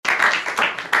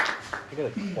I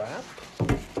gotta clap.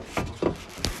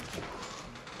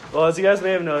 Well, as you guys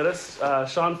may have noticed,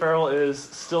 Sean Farrell is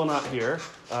still not here.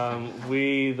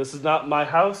 This is not my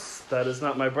house. That is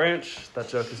not my branch. That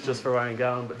joke is just for Ryan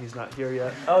Gowan, but he's not here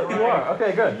yet. Oh, you are?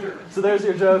 Okay, good. So there's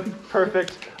your joke.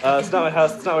 Perfect. It's not my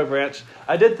house. It's not my branch.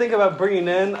 I did think about bringing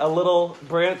in a little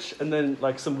branch and then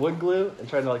like some wood glue and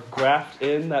trying to like graft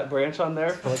in that branch on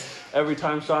there. Like every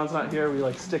time Sean's not here, we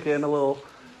like stick in a little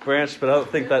branch, but I don't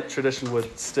think that tradition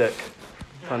would stick.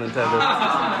 Pun intended.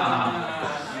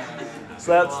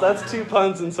 So that's 2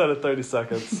 puns inside of 30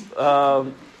 seconds.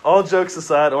 All jokes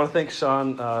aside, I want to thank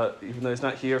Sean, even though he's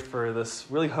not here, for this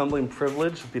really humbling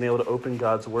privilege of being able to open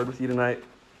God's Word with you tonight.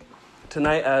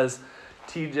 Tonight, as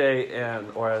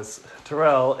TJ or as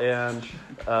Terrell and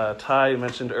Ty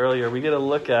mentioned earlier, we get a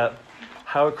look at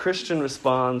how a Christian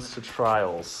responds to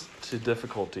trials, to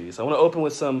difficulties. I want to open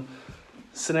with some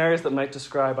scenarios that might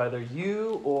describe either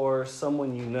you or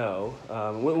someone you know.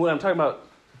 When I'm talking about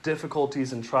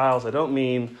difficulties and trials, I don't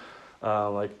mean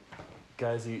like,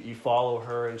 guys, you follow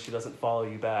her and she doesn't follow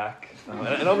you back.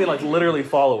 I don't mean like literally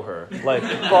follow her. Like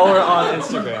follow her on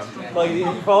Instagram. Like you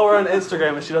follow her on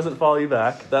Instagram and she doesn't follow you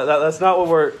back. That's not what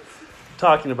we're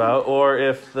talking about. Or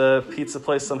if the pizza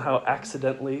place somehow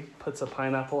accidentally puts a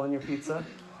pineapple on your pizza.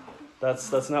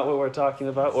 That's not what we're talking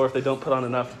about. Or if they don't put on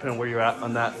enough, depending on where you're at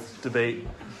on that debate.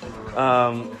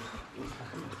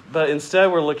 But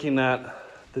instead we're looking at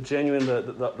the genuine,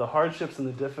 the hardships and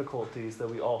the difficulties that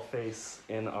we all face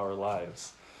in our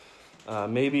lives.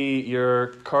 Maybe your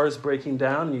car is breaking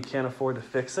down and you can't afford to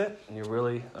fix it, and you're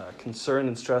really concerned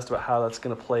and stressed about how that's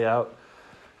going to play out.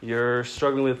 You're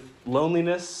struggling with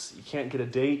loneliness, you can't get a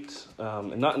date,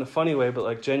 and not in a funny way, but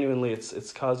like genuinely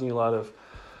it's causing you a lot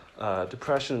of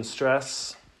depression and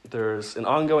stress. There's an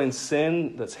ongoing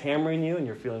sin that's hammering you and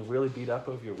you're feeling really beat up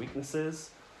over your weaknesses.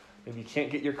 Maybe you can't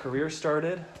get your career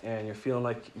started and you're feeling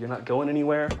like you're not going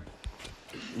anywhere.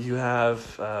 You have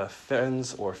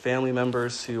friends or family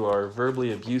members who are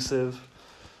verbally abusive.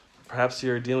 Perhaps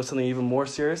you're dealing with something even more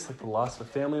serious, like the loss of a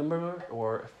family member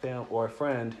or a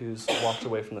friend who's walked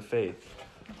away from the faith.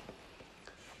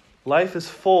 Life is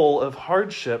full of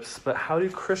hardships, but how do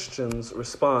Christians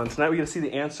respond? Tonight we get to see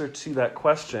the answer to that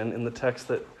question in the text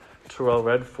that Terrell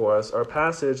read for us. Our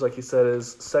passage, like he said,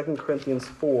 is 2 Corinthians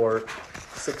 4,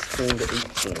 16 to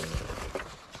 18.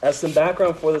 As some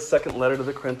background for the second letter to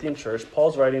the Corinthian church,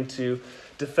 Paul's writing to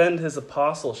defend his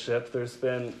apostleship. There's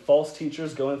been false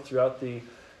teachers going throughout the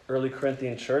early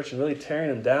Corinthian church and really tearing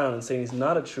him down and saying he's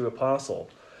not a true apostle.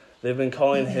 They've been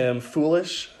calling him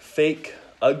foolish, fake,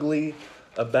 ugly,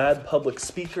 a bad public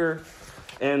speaker.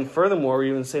 And furthermore, we're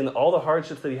even saying that all the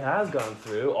hardships that he has gone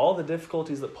through, all the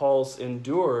difficulties that Paul's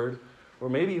endured, were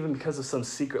maybe even because of some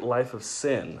secret life of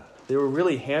sin. They were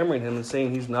really hammering him and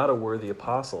saying he's not a worthy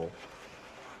apostle.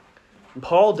 And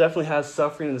Paul definitely has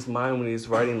suffering in his mind when he's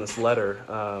writing this letter.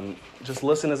 Just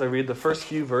listen as I read the first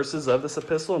few verses of this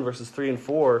epistle. In verses 3 and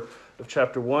 4 of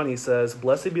chapter 1, he says,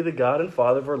 "Blessed be the God and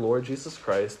Father of our Lord Jesus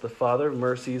Christ, the Father of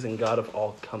mercies and God of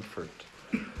all comfort,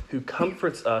 who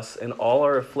comforts us in all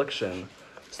our affliction,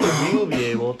 so that we will be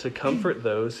able to comfort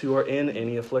those who are in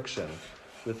any affliction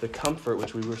with the comfort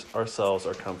which we ourselves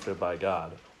are comforted by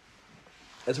God."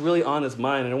 It's really on his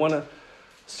mind. And I want to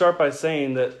start by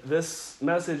saying that this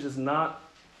message is not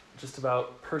just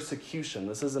about persecution.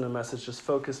 This isn't a message just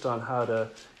focused on how to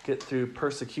get through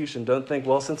persecution. Don't think,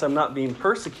 well, since I'm not being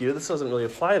persecuted, this doesn't really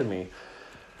apply to me.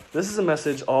 This is a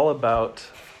message all about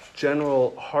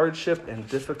general hardship and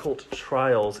difficult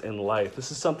trials in life.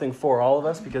 This is something for all of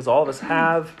us because all of us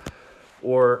have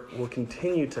or will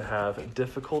continue to have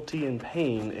difficulty and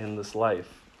pain in this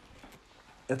life.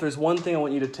 If there's one thing I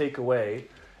want you to take away,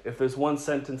 if there's one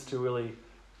sentence to really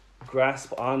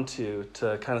grasp onto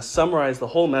to kind of summarize the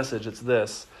whole message, it's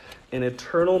this: an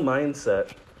eternal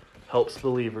mindset helps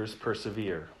believers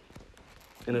persevere.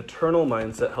 An eternal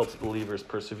mindset helps believers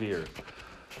persevere.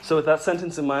 So with that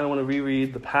sentence in mind, I want to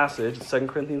reread the passage, 2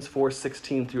 Corinthians 4,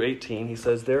 16 through 18. He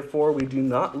says, "Therefore we do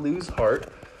not lose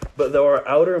heart, but though our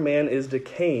outer man is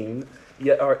decaying,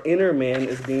 yet our inner man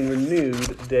is being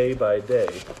renewed day by day.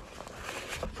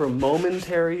 For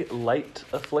momentary light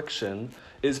affliction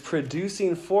is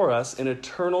producing for us an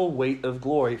eternal weight of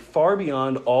glory, far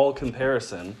beyond all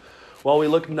comparison, while we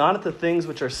look not at the things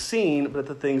which are seen, but at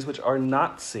the things which are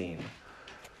not seen.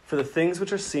 For the things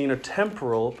which are seen are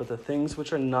temporal, but the things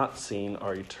which are not seen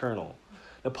are eternal."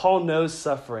 Now, Paul knows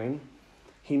suffering.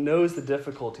 He knows the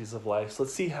difficulties of life. So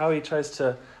let's see how he tries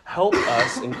to help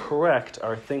us and correct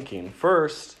our thinking.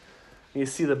 First, you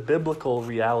see the biblical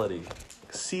reality.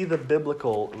 See the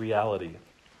biblical reality.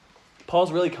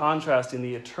 Paul's really contrasting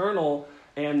the eternal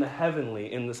and the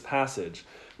heavenly in this passage.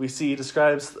 We see he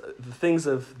describes the things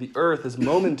of the earth as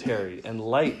momentary and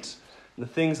light, and the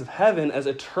things of heaven as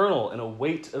eternal and a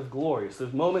weight of glory. So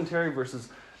there's momentary versus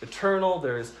eternal.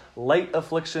 There's light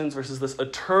afflictions versus this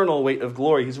eternal weight of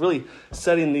glory. He's really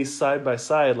setting these side by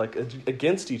side, like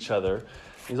against each other.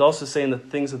 He's also saying that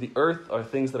things of the earth are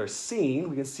things that are seen.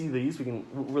 We can see these. We can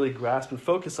really grasp and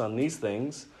focus on these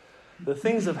things. The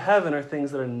things of heaven are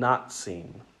things that are not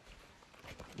seen.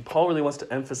 And Paul really wants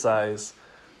to emphasize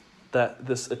that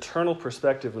this eternal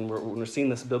perspective when we're seeing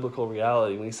this biblical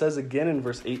reality. When he says again in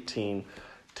verse 18,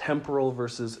 temporal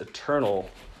versus eternal,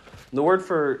 the word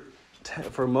for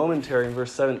momentary in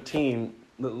verse 17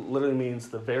 literally means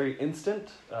the very instant.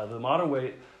 The modern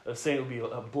way of saying it would be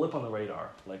a blip on the radar,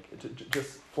 like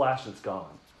just flash and it's gone.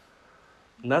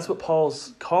 And that's what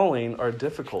Paul's calling our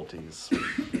difficulties.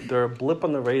 They're a blip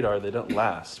on the radar. They don't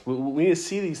last. We need to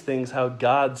see these things how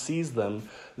God sees them.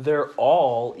 They're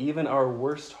all, even our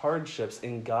worst hardships,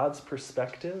 in God's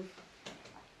perspective,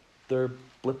 they're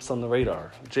blips on the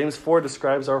radar. James 4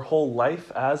 describes our whole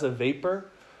life as a vapor,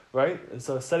 right? And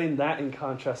so setting that in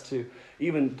contrast to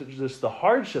even just the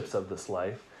hardships of this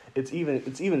life, it's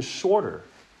even shorter,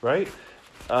 right?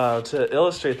 To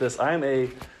illustrate this, I'm a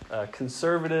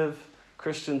conservative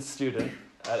Christian student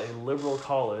at a liberal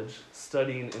college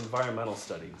studying environmental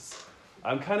studies.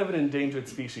 I'm kind of an endangered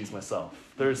species myself.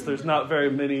 There's not very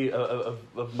many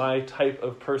of my type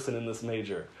of person in this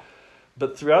major.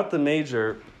 But throughout the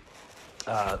major,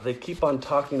 they keep on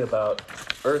talking about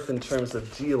Earth in terms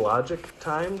of geologic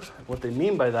time. What they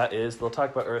mean by that is they'll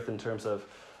talk about Earth in terms of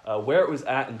where it was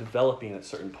at in developing at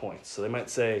certain points. So they might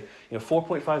say,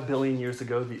 4.5 billion years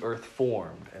ago, the Earth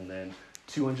formed, and then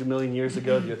 200 million years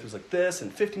ago, the Earth was like this,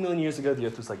 and 50 million years ago, the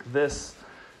Earth was like this.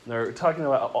 And they're talking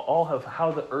about all of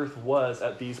how the Earth was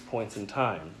at these points in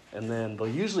time. And then they'll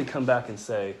usually come back and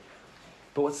say,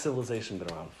 but what's civilization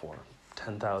been around for?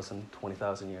 10,000,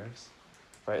 20,000 years?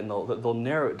 Right? And they'll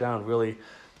narrow it down really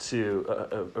to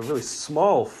a really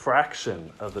small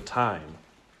fraction of the time.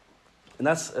 And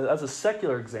that's a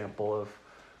secular example of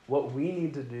what we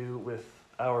need to do with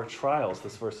our trials,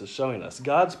 this verse is showing us.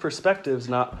 God's perspective is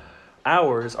not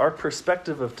ours. Our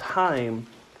perspective of time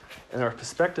and our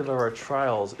perspective of our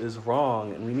trials is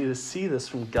wrong, and we need to see this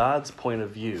from God's point of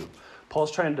view.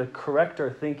 Paul's trying to correct our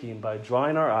thinking by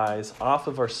drawing our eyes off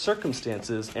of our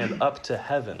circumstances and up to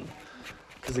heaven.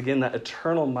 Because again, that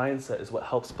eternal mindset is what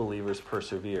helps believers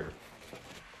persevere.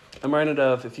 I'm reminded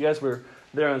of, if you guys were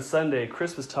there on Sunday,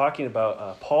 Chris was talking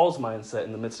about Paul's mindset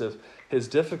in the midst of his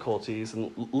difficulties.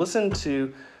 And listen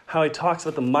to how he talks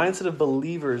about the mindset of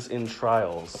believers in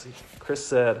trials. Chris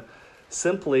said,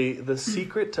 simply, the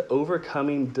secret to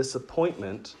overcoming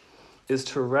disappointment is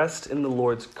to rest in the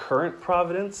Lord's current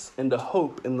providence and to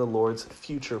hope in the Lord's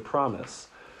future promise.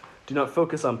 Do not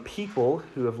focus on people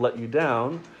who have let you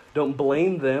down. Don't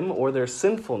blame them or their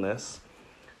sinfulness.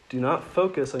 Do not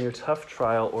focus on your tough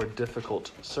trial or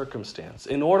difficult circumstance.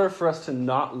 In order for us to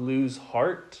not lose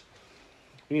heart,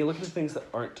 we need to look at the things that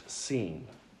aren't seen.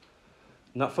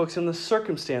 Not focusing on the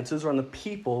circumstances or on the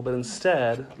people, but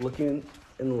instead looking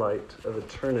in light of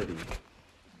eternity.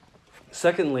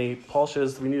 Secondly, Paul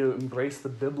shows we need to embrace the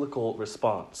biblical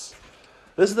response.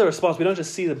 This is the response. We don't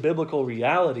just see the biblical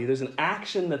reality. There's an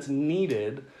action that's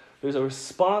needed. There's a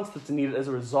response that's needed as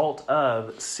a result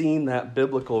of seeing that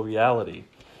biblical reality.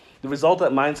 The result of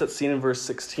that mindset seen in verse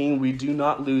 16, we do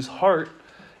not lose heart.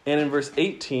 And in verse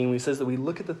 18, he says that we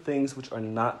look at the things which are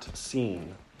not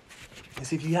seen. You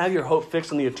see, if you have your hope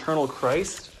fixed on the eternal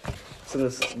Christ, something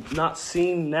that's not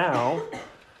seen now,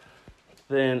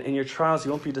 then in your trials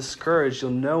you won't be discouraged.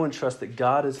 You'll know and trust that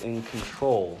God is in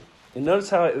control. And notice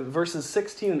how verses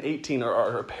 16 and 18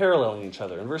 are paralleling each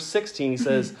other. In verse 16, he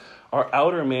says, our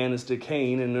outer man is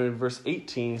decaying. And in verse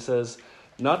 18, he says,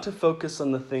 not to focus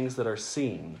on the things that are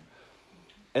seen.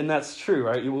 And that's true,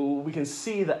 right? We can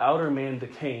see the outer man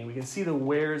decaying. We can see the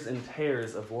wears and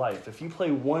tears of life. If you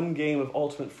play one game of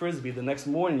Ultimate Frisbee, the next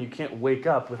morning you can't wake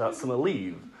up without some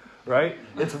Aleve, right?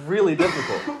 It's really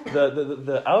difficult.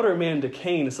 The outer man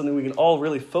decaying is something we can all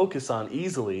really focus on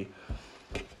easily.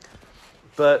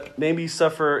 But maybe you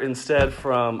suffer instead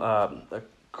from a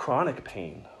chronic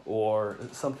pain or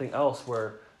something else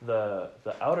where the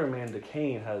outer man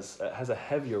decaying has a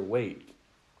heavier weight.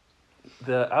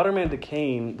 The outer man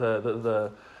decaying,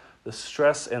 the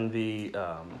stress and the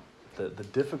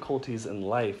difficulties in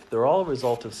life, they're all a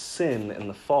result of sin and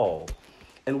the fall.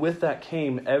 And with that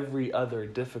came every other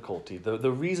difficulty.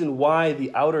 The reason why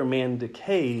the outer man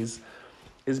decays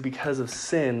is because of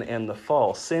sin and the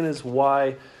fall. Sin is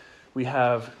why we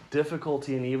have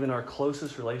difficulty in even our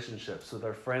closest relationships with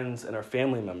our friends and our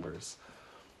family members.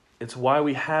 It's why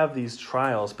we have these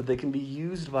trials, but they can be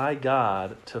used by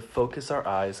God to focus our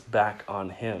eyes back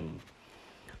on him.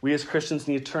 We as Christians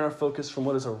need to turn our focus from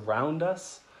what is around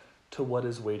us to what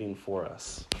is waiting for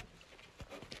us.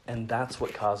 And that's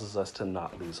what causes us to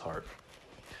not lose heart.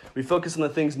 We focus on the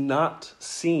things not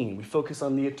seen. We focus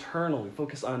on the eternal. We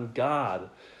focus on God.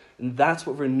 And that's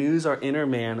what renews our inner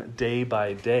man day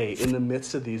by day in the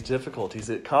midst of these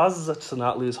difficulties. It causes us to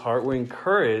not lose heart. We're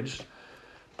encouraged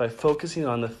by focusing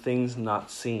on the things not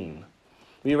seen.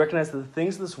 We recognize that the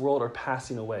things of this world are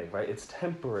passing away, right? It's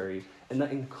temporary, and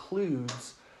that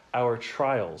includes our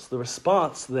trials. The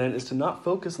response then is to not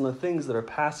focus on the things that are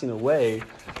passing away,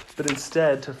 but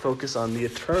instead to focus on the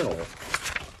eternal.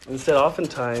 Instead,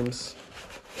 oftentimes,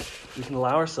 we can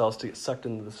allow ourselves to get sucked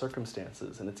into the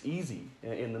circumstances, and it's easy.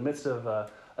 In the midst of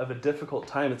a difficult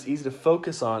time, it's easy to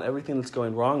focus on everything that's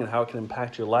going wrong and how it can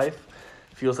impact your life.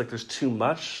 It feels like there's too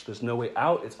much, there's no way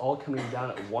out, it's all coming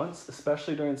down at once,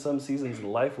 especially during some seasons in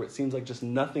life where it seems like just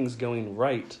nothing's going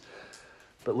right.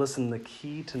 But listen, the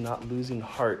key to not losing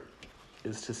heart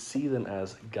is to see them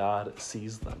as God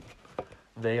sees them.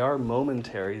 They are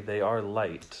momentary, they are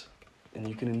light, and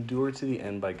you can endure to the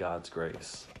end by God's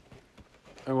grace.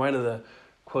 I'm reminded of the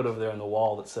quote over there on the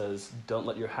wall that says, "Don't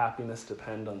let your happiness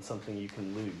depend on something you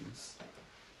can lose."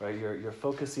 Right? You're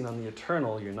focusing on the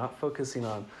eternal. You're not focusing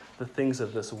on the things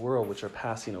of this world which are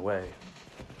passing away.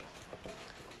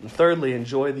 And thirdly,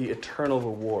 enjoy the eternal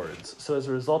rewards. So as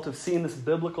a result of seeing this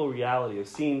biblical reality, of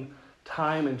seeing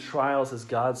time and trials as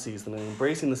God sees them, and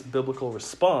embracing this biblical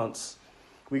response,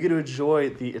 we get to enjoy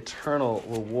the eternal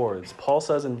rewards. Paul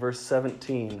says in verse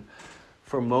 17,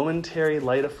 "For momentary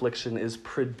light affliction is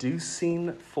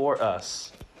producing for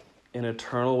us an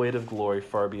eternal weight of glory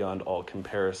far beyond all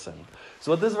comparison."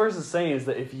 So what this verse is saying is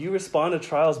that if you respond to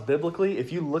trials biblically,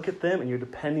 if you look at them and you're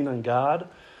depending on God,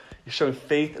 you're showing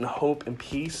faith and hope and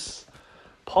peace,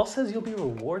 Paul says you'll be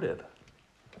rewarded.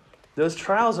 Those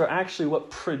trials are actually what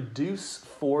produce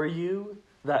for you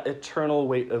that eternal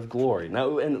weight of glory.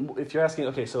 Now, and if you're asking,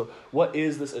 okay, so what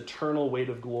is this eternal weight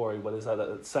of glory? What is that?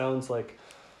 It sounds like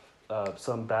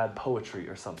some bad poetry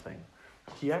or something.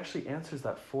 He actually answers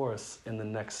that for us in the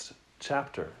next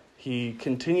chapter. He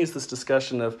continues this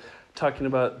discussion of talking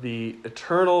about the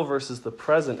eternal versus the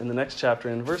present in the next chapter.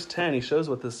 In verse 10, he shows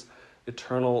what this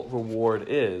eternal reward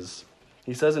is.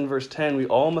 He says in verse 10, "We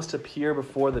all must appear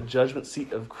before the judgment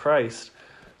seat of Christ,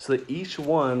 so that each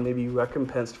one may be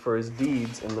recompensed for his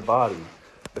deeds in the body,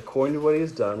 according to what he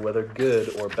has done, whether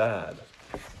good or bad."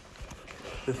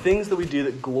 The things that we do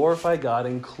that glorify God,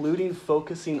 including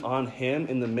focusing on him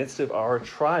in the midst of our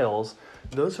trials,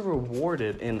 those are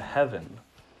rewarded in heaven.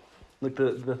 Look,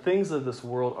 the things of this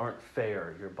world aren't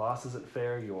fair. Your boss isn't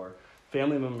fair, your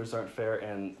family members aren't fair,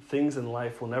 and things in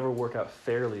life will never work out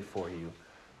fairly for you.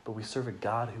 But we serve a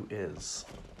God who is.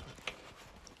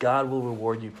 God will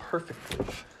reward you perfectly,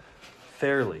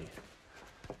 fairly.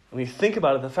 When you think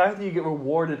about it, the fact that you get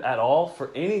rewarded at all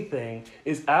for anything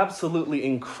is absolutely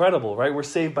incredible, right? We're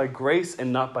saved by grace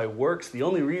and not by works. The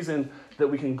only reason that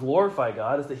we can glorify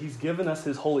God is that he's given us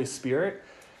his Holy Spirit.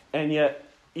 And yet,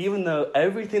 even though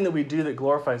everything that we do that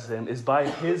glorifies him is by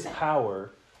his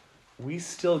power, we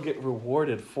still get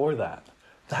rewarded for that.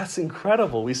 That's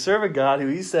incredible. We serve a God who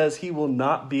he says he will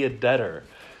not be a debtor.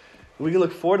 We can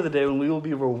look forward to the day when we will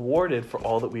be rewarded for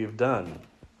all that we have done.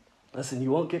 Listen,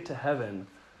 you won't get to heaven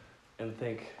and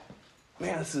think,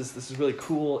 man, this is really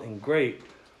cool and great.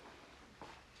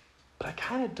 But I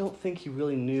kind of don't think he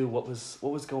really knew what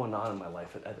was going on in my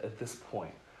life at this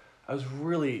point. I was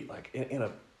really like in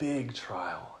a big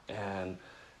trial, and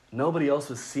nobody else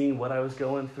was seeing what I was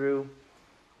going through.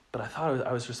 But I thought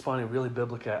I was responding really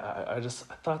biblically. I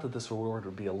thought that this reward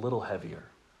would be a little heavier.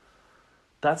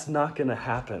 That's not going to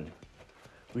happen.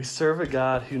 We serve a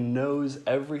God who knows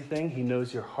everything. He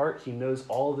knows your heart. He knows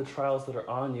all the trials that are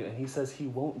on you. And he says he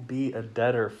won't be a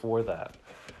debtor for that.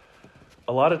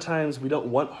 A lot of times we don't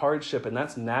want hardship, and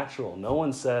that's natural. No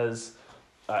one says,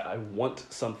 I want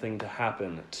something to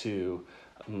happen to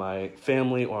my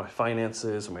family or my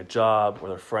finances or my job or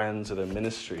their friends or their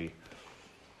ministry.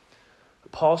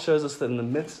 Paul shows us that in the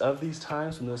midst of these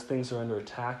times, when those things are under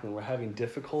attack, when we're having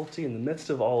difficulty, in the midst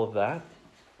of all of that,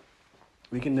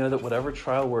 we can know that whatever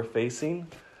trial we're facing,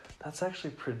 that's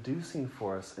actually producing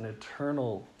for us an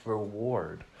eternal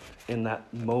reward in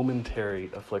that momentary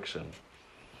affliction.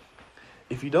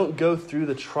 If you don't go through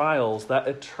the trials, that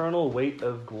eternal weight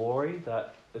of glory,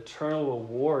 that eternal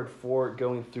reward for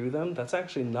going through them, that's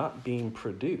actually not being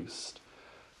produced.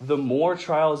 The more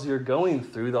trials you're going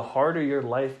through, the harder your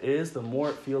life is, the more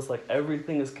it feels like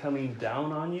everything is coming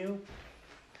down on you,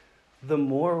 the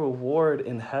more reward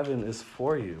in heaven is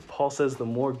for you. Paul says the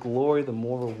more glory, the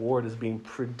more reward is being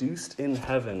produced in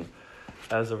heaven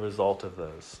as a result of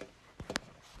those.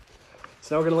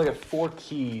 So now we're going to look at 4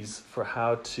 keys for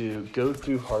how to go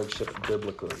through hardship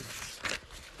biblically.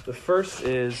 The first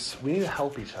is we need to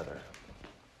help each other.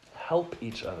 Help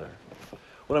each other.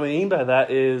 What I mean by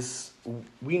that is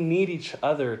we need each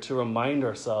other to remind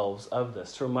ourselves of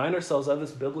this,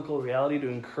 biblical reality, to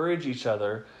encourage each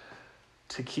other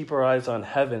to keep our eyes on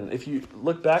heaven. If you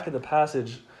look back at the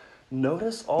passage,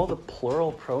 notice all the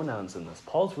plural pronouns in this.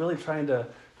 Paul's really trying to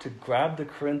grab the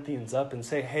Corinthians up and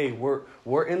say, hey,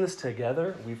 we're in this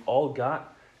together. We've all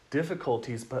got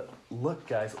difficulties, but look,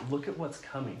 guys, look at what's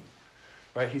coming.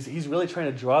 Right? He's really trying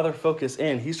to draw their focus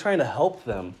in. He's trying to help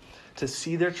them to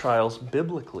see their trials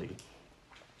biblically.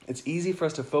 It's easy for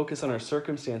us to focus on our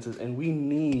circumstances, and we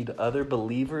need other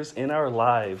believers in our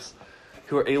lives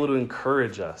who are able to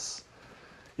encourage us.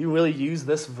 You can really use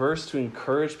this verse to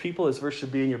encourage people. This verse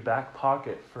should be in your back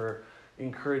pocket for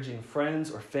encouraging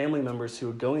friends or family members who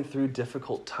are going through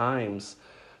difficult times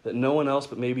that no one else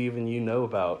but maybe even you know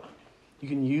about. You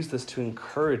can use this to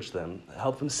encourage them,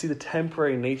 help them see the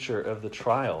temporary nature of the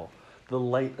trial, the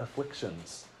light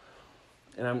afflictions.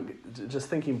 And I'm just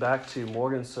thinking back to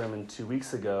Morgan's sermon 2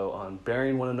 weeks ago on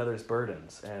bearing one another's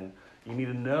burdens. And you need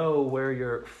to know where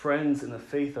your friends in the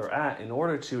faith are at in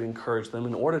order to encourage them,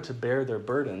 in order to bear their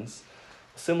burdens.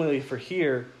 Similarly for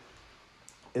here,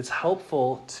 it's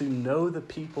helpful to know the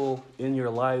people in your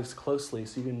lives closely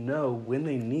so you can know when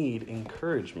they need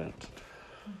encouragement.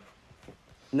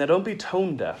 Now, don't be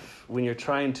tone deaf when you're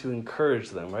trying to encourage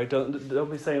them, right?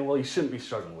 Don't be saying, well, you shouldn't be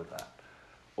struggling with that.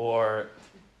 Or,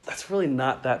 that's really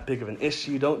not that big of an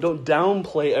issue. Don't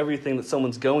downplay everything that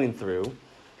someone's going through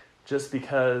just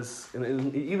because,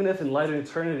 even if in light of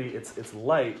eternity it's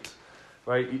light,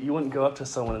 right? You wouldn't go up to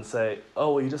someone and say,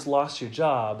 oh, well, you just lost your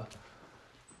job.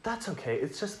 That's okay.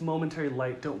 It's just momentary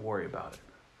light. Don't worry about it,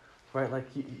 right? Like,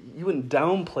 you wouldn't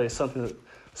downplay something that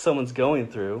someone's going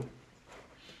through.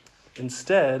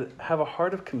 Instead, have a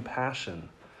heart of compassion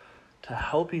to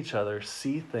help each other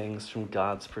see things from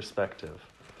God's perspective.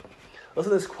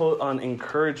 Listen to this quote on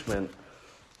encouragement.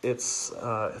 It's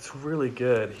really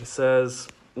good. He says,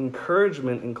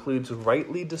 encouragement includes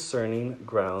rightly discerning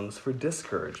grounds for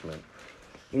discouragement.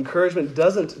 Encouragement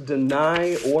doesn't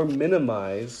deny or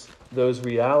minimize those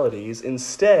realities.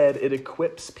 Instead, it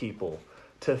equips people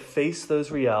to face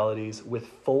those realities with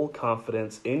full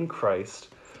confidence in Christ,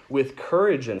 with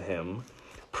courage in Him,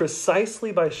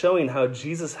 precisely by showing how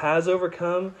Jesus has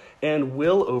overcome and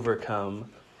will overcome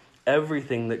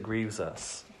everything that grieves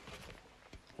us.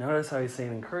 Notice how he's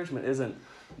saying encouragement isn't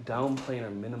downplaying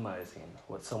or minimizing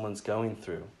what someone's going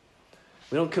through.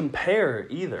 We don't compare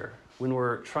either when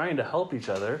we're trying to help each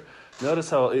other. Notice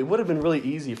how it would have been really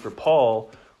easy for Paul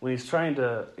when he's trying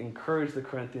to encourage the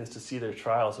Corinthians to see their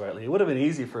trials rightly. It would have been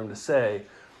easy for him to say,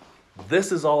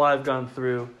 this is all I've gone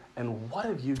through, and what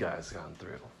have you guys gone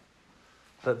through?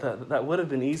 That would have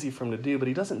been easy for him to do, but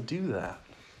he doesn't do that.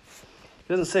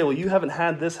 He doesn't say, well, you haven't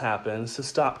had this happen, so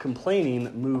stop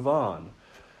complaining, move on.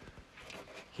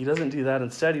 He doesn't do that.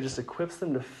 Instead, he just equips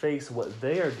them to face what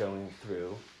they are going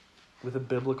through with a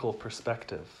biblical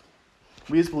perspective.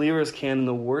 We as believers can, in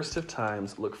the worst of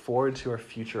times, look forward to our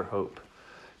future hope,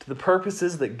 to the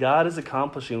purposes that God is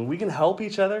accomplishing. We can help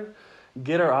each other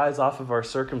get our eyes off of our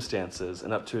circumstances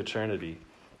and up to eternity.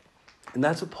 And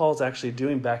that's what Paul's actually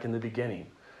doing back in the beginning.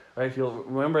 Right? If you'll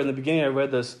remember in the beginning, I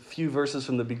read those few verses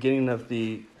from the beginning of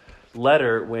the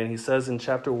letter when he says in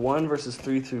chapter 1, verses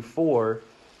 3 through 4,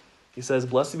 he says,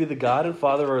 blessed be the God and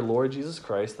Father of our Lord Jesus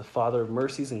Christ, the Father of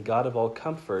mercies and God of all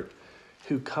comfort,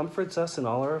 who comforts us in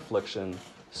all our affliction,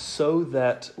 so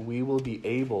that we will be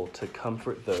able to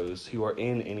comfort those who are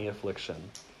in any affliction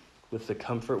with the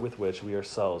comfort with which we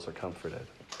ourselves are comforted.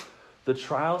 The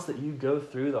trials that you go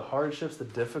through, the hardships, the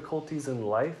difficulties in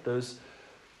life, those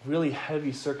really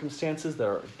heavy circumstances that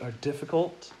are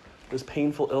difficult, those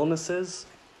painful illnesses,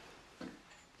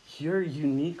 you're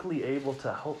uniquely able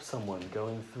to help someone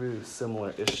going through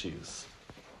similar issues.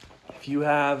 If you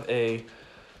have a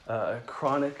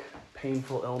chronic,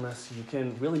 painful illness, you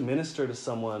can really minister to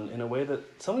someone in a way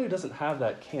that someone who doesn't have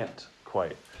that can't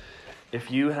quite.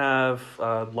 If you have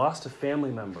lost a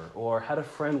family member or had a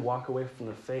friend walk away from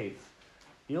the faith,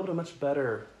 you're able to much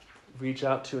better reach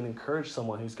out to and encourage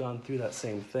someone who's gone through that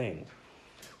same thing.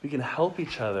 We can help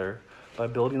each other by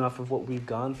building off of what we've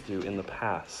gone through in the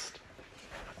past.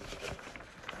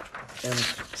 And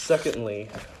secondly,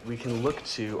 we can look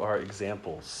to our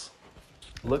examples.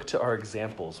 Look to our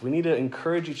examples. We need to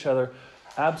encourage each other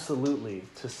Absolutely,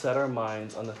 to set our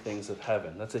minds on the things of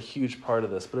heaven. That's a huge part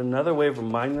of this. But another way of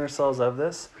reminding ourselves of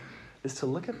this is to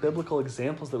look at biblical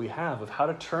examples that we have of how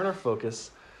to turn our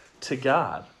focus to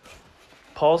God.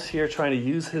 Paul's here trying to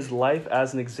use his life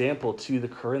as an example to the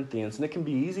Corinthians. And it can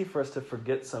be easy for us to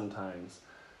forget sometimes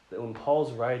that when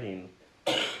Paul's writing,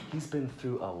 he's been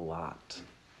through a lot.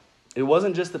 It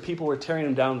wasn't just that people were tearing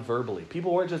him down verbally.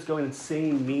 People weren't just going and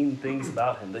saying mean things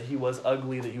about him, that he was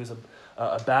ugly, that he was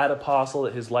a bad apostle,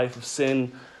 that his life of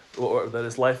sin, or that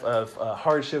his life of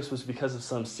hardships was because of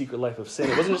some secret life of sin.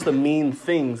 It wasn't just the mean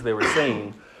things they were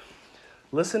saying.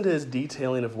 Listen to his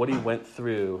detailing of what he went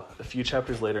through a few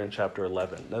chapters later in chapter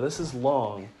 11. Now, this is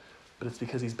long, but it's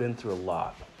because he's been through a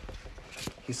lot.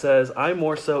 He says, I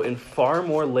more so in far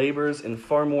more labors, in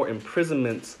far more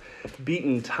imprisonments,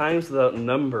 beaten times without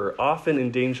number, often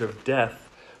in danger of death.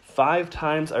 5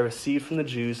 times I received from the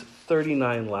Jews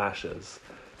 39 lashes.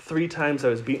 3 times I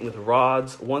was beaten with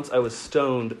rods. Once I was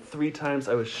stoned. 3 times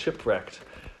I was shipwrecked.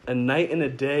 A night and a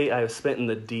day I have spent in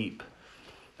the deep.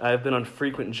 I have been on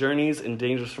frequent journeys in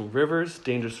dangers from rivers,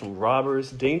 dangers from robbers,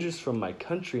 dangers from my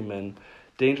countrymen,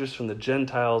 dangers from the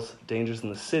Gentiles, dangers in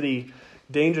the city,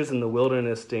 dangers in the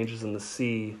wilderness, dangers in the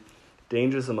sea,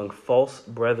 dangers among false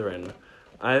brethren.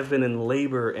 I have been in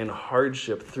labor and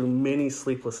hardship through many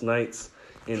sleepless nights,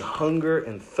 in hunger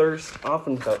and thirst,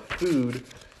 often without food,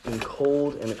 in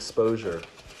cold and exposure.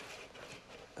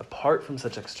 Apart from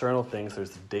such external things,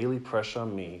 there's the daily pressure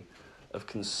on me of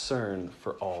concern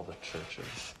for all the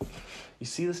churches. You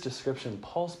see this description,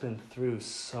 Paul's been through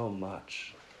so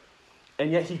much.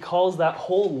 And yet he calls that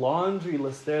whole laundry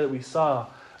list there that we saw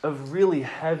of really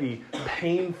heavy,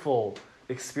 painful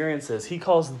experiences, he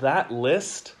calls that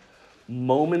list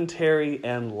momentary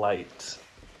and light.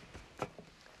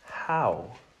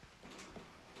 How?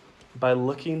 By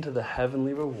looking to the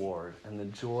heavenly reward and the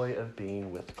joy of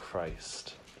being with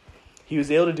Christ. He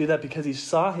was able to do that because he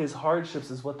saw his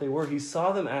hardships as what they were. He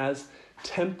saw them as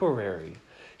temporary.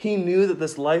 He knew that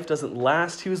this life doesn't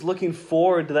last. He was looking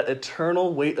forward to that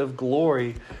eternal weight of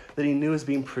glory that he knew was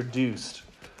being produced,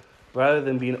 rather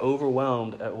than being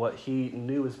overwhelmed at what he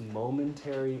knew was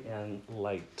momentary and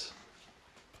light.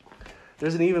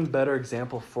 There's an even better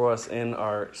example for us in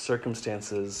our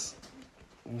circumstances.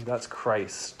 That's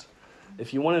Christ.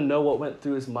 If you want to know what went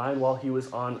through his mind while he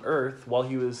was on earth, while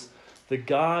he was the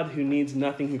God who needs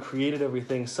nothing, who created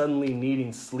everything, suddenly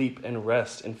needing sleep and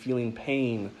rest and feeling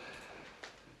pain,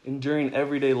 enduring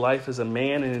everyday life as a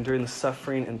man and enduring the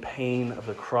suffering and pain of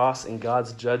the cross and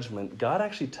God's judgment, God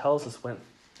actually tells us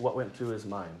what went through his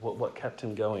mind, what kept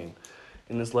him going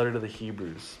in his letter to the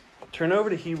Hebrews. Turn over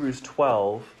to Hebrews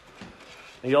 12.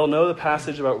 And you all know the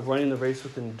passage about running the race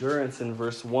with endurance in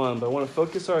verse 1, but I want to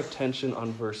focus our attention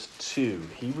on verse 2.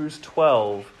 Hebrews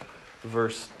 12,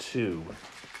 verse 2.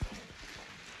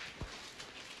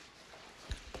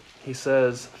 He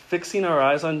says, fixing our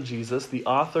eyes on Jesus, the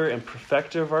author and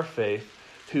perfecter of our faith,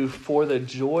 who for the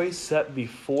joy set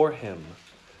before him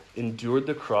endured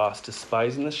the cross,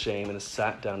 despising the shame, and has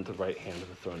sat down at the right hand of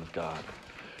the throne of God.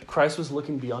 Christ was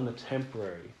looking beyond the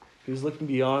temporary. He was looking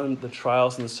beyond the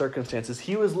trials and the circumstances.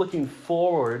 He was looking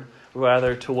forward,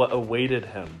 rather, to what awaited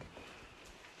him.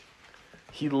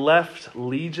 He left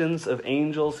legions of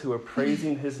angels who were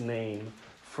praising his name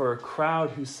for a crowd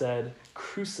who said,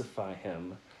 crucify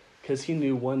him, because he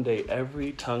knew one day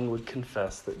every tongue would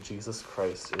confess that Jesus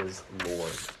Christ is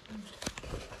Lord.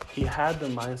 He had the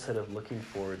mindset of looking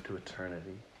forward to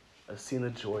eternity, of seeing the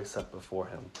joy set before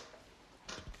him.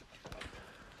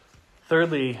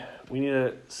 Thirdly, we need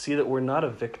to see that we're not a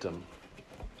victim.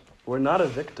 We're not a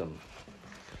victim.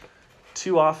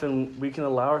 Too often, we can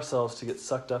allow ourselves to get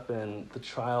sucked up in the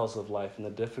trials of life and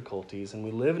the difficulties, and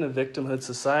we live in a victimhood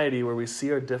society where we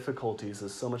see our difficulties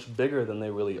as so much bigger than they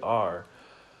really are.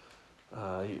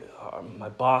 My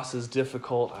boss is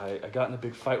difficult. I got in a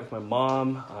big fight with my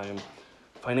mom. I'm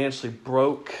financially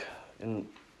broke. And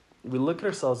we look at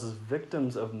ourselves as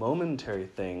victims of momentary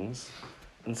things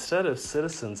instead of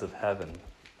citizens of heaven.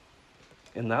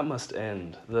 And that must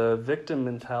end. The victim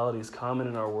mentality is common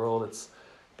in our world. It's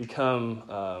become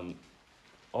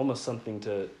almost something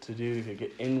to do to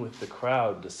get in with the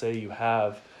crowd, to say you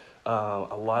have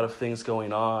a lot of things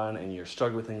going on and you're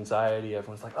struggling with anxiety.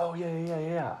 Everyone's like, oh,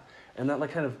 yeah. And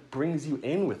that kind of brings you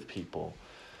in with people.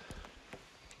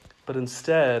 But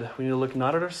instead, we need to look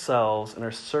not at ourselves and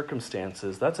our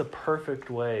circumstances. That's a perfect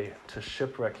way to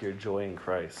shipwreck your joy in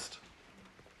Christ.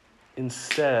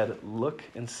 Instead, look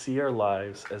and see our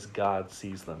lives as God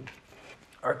sees them.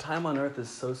 Our time on earth is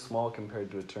so small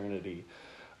compared to eternity.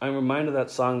 I'm reminded of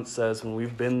that song that says, when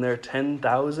we've been there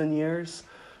 10,000 years,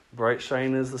 Bright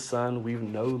shining as the sun, we've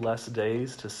no less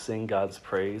days to sing God's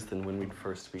praise than when we'd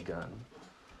first begun.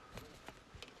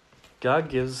 God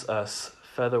gives us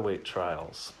featherweight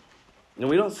trials. And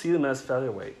we don't see them as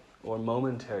featherweight or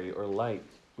momentary or light.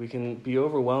 We can be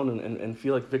overwhelmed and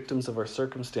feel like victims of our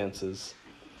circumstances.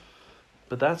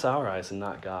 But that's our eyes and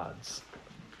not God's.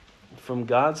 From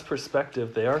God's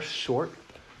perspective, they are short,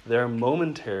 they're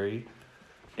momentary,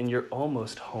 and you're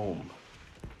almost home.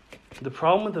 The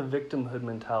problem with the victimhood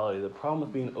mentality, the problem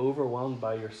with being overwhelmed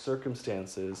by your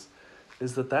circumstances,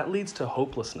 is that leads to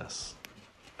hopelessness.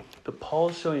 But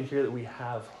Paul's showing here that we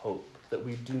have hope, that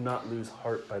we do not lose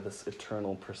heart by this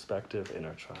eternal perspective in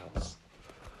our trials.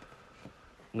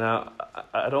 Now,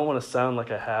 I don't want to sound like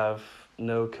I have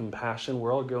no compassion.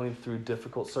 We're all going through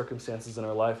difficult circumstances in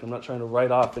our life. I'm not trying to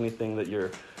write off anything that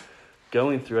you're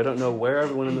going through. I don't know where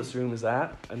everyone in this room is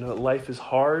at. I know that life is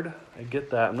hard. I get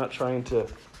that. I'm not trying to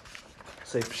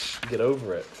say, get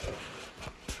over it.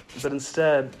 But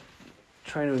instead,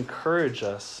 trying to encourage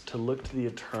us to look to the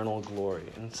eternal glory.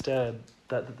 Instead,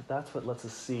 that's what lets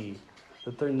us see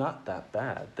that they're not that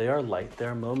bad. They are light. They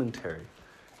are momentary.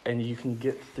 And you can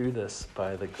get through this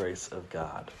by the grace of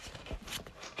God.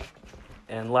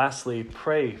 And lastly,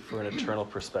 pray for an eternal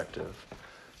perspective.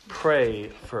 Pray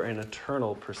for an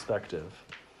eternal perspective.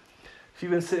 If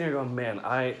you've been sitting here going, man,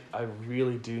 I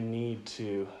really do need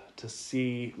to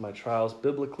see my trials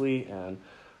biblically, and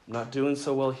I'm not doing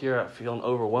so well here, I'm feeling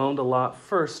overwhelmed a lot.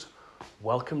 First,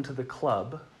 welcome to the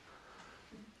club.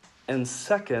 And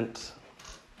second,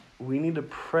 we need to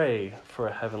pray for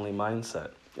a heavenly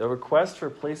mindset. A request for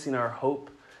placing our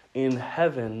hope in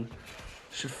heaven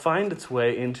should find its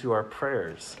way into our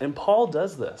prayers. And Paul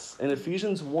does this. In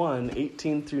Ephesians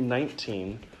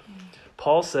 1:18-19,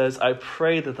 Paul says, I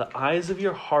pray that the eyes of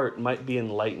your heart might be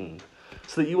enlightened,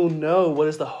 so that you will know what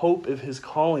is the hope of his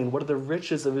calling, what are the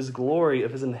riches of his glory,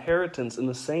 of his inheritance in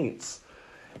the saints,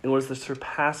 and what is the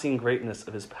surpassing greatness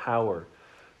of his power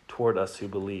toward us who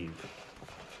believe.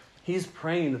 He's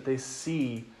praying that they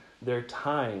see their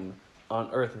time on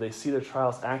earth, that they see their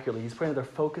trials accurately. He's praying that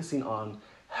they're focusing on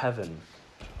heaven.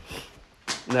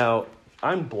 Now,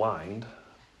 I'm blind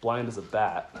as a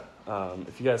bat.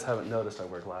 If you guys haven't noticed, I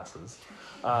wear glasses.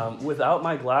 Without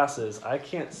my glasses, I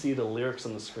can't see the lyrics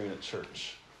on the screen at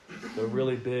church. The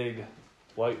really big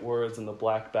white words in the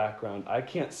black background, I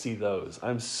can't see those.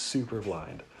 I'm super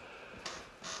blind.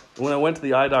 When I went to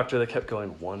the eye doctor, they kept going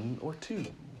 1 or 2,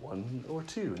 1 or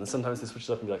 2. And then sometimes they switched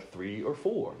it up and be like 3 or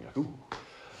 4. And you're like, ooh.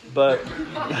 But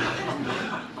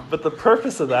the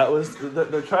purpose of that was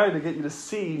that they're trying to get you to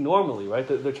see normally, right?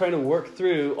 They're trying to work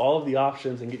through all of the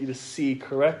options and get you to see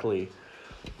correctly.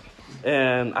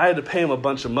 And I had to pay them a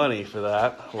bunch of money for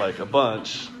that, like a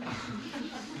bunch.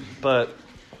 But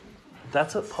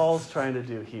that's what Paul's trying to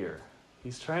do here.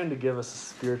 He's trying to give us a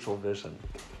spiritual vision.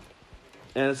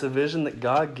 And it's a vision that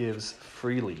God gives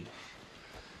freely.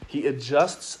 He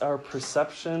adjusts our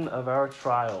perception of our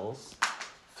trials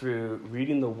through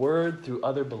reading the word, through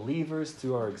other believers,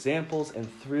 through our examples,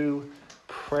 and through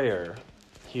prayer.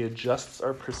 He adjusts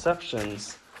our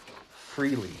perceptions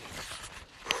freely.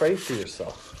 Pray for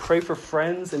yourself. Pray for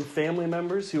friends and family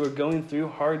members who are going through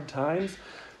hard times.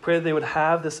 Pray that they would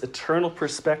have this eternal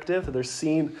perspective, that they're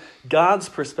seeing God's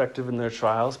perspective in their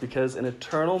trials, because an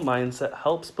eternal mindset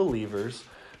helps believers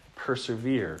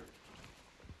persevere.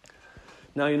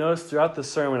 Now, you notice throughout the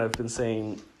sermon I've been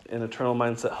saying an eternal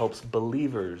mindset helps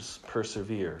believers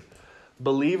persevere.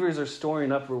 Believers are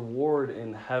storing up reward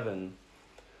in heaven,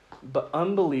 but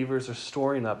unbelievers are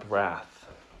storing up wrath.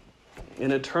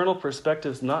 An eternal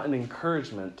perspective is not an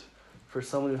encouragement for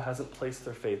someone who hasn't placed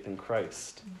their faith in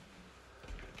Christ.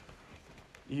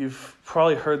 You've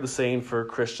probably heard the saying for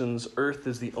Christians, earth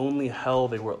is the only hell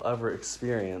they will ever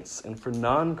experience. And for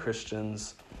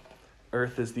non-Christians,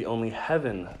 earth is the only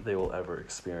heaven they will ever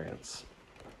experience.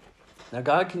 Now,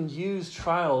 God can use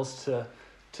trials to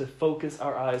focus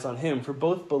our eyes on him, for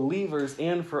both believers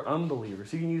and for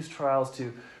unbelievers. He can use trials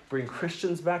to bring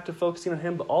Christians back to focusing on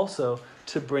him, but also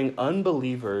to bring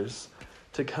unbelievers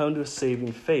to come to a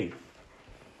saving faith.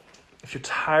 If you're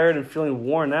tired and feeling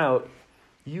worn out,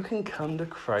 you can come to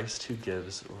Christ who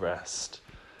gives rest.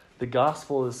 The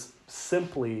gospel is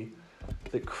simply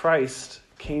that Christ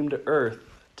came to earth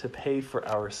to pay for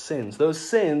our sins. Those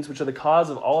sins, which are the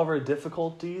cause of all of our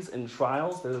difficulties and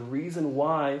trials, they're the reason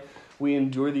why we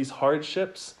endure these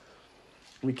hardships.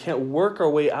 We can't work our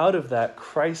way out of that.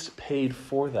 Christ paid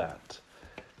for that.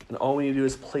 And all we need to do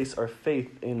is place our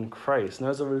faith in Christ. And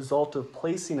as a result of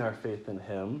placing our faith in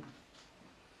him,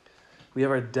 we have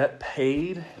our debt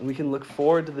paid, and we can look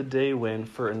forward to the day when,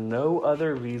 for no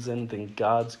other reason than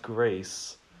God's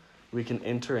grace, we can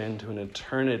enter into an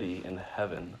eternity in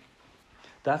heaven.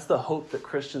 That's the hope that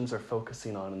Christians are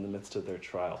focusing on in the midst of their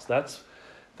trials.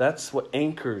 That's what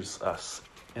anchors us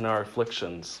in our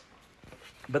afflictions.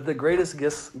 But the greatest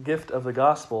gift of the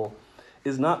gospel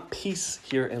is not peace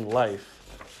here in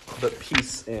life, but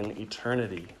peace in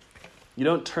eternity. You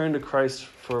don't turn to Christ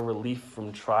for relief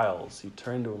from trials. You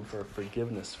turn to him for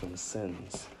forgiveness from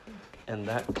sins. And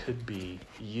that could be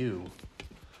you.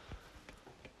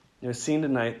 We've seen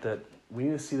tonight that we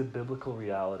need to see the biblical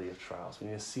reality of trials. We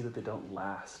need to see that they don't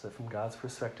last, that from God's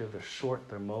perspective, they're short,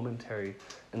 they're momentary,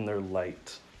 and they're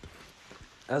light.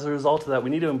 As a result of that, we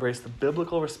need to embrace the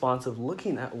biblical response of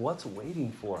looking at what's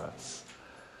waiting for us,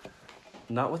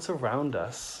 not what's around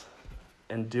us,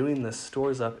 and doing this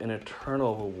stores up an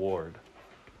eternal reward.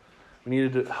 We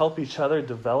need to help each other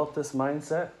develop this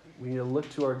mindset. We need to look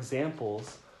to our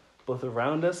examples, both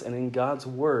around us and in God's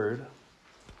word.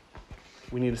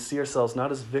 We need to see ourselves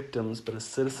not as victims, but as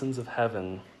citizens of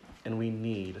heaven, and we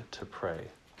need to pray.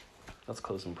 Let's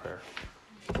close in prayer.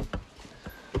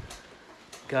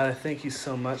 God, I thank you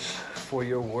so much for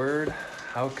your word,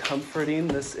 how comforting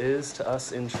this is to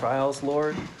us in trials,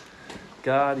 Lord.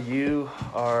 God, you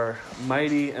are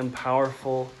mighty and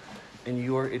powerful, and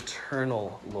you are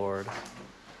eternal, Lord.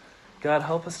 God,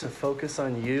 help us to focus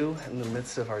on you in the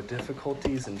midst of our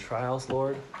difficulties and trials,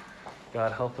 Lord.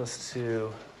 God, help us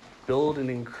to build and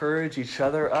encourage each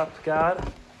other up,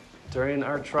 God, during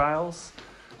our trials.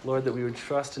 Lord, that we would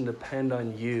trust and depend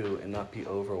on you and not be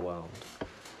overwhelmed.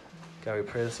 God, we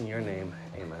pray this in your name.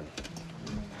 Amen.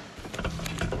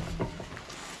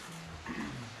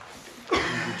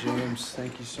 Thank you, James.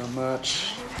 Thank you so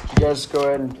much. You guys go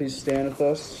ahead and please stand with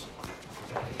us.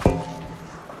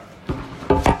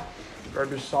 Grab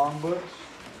your songbooks.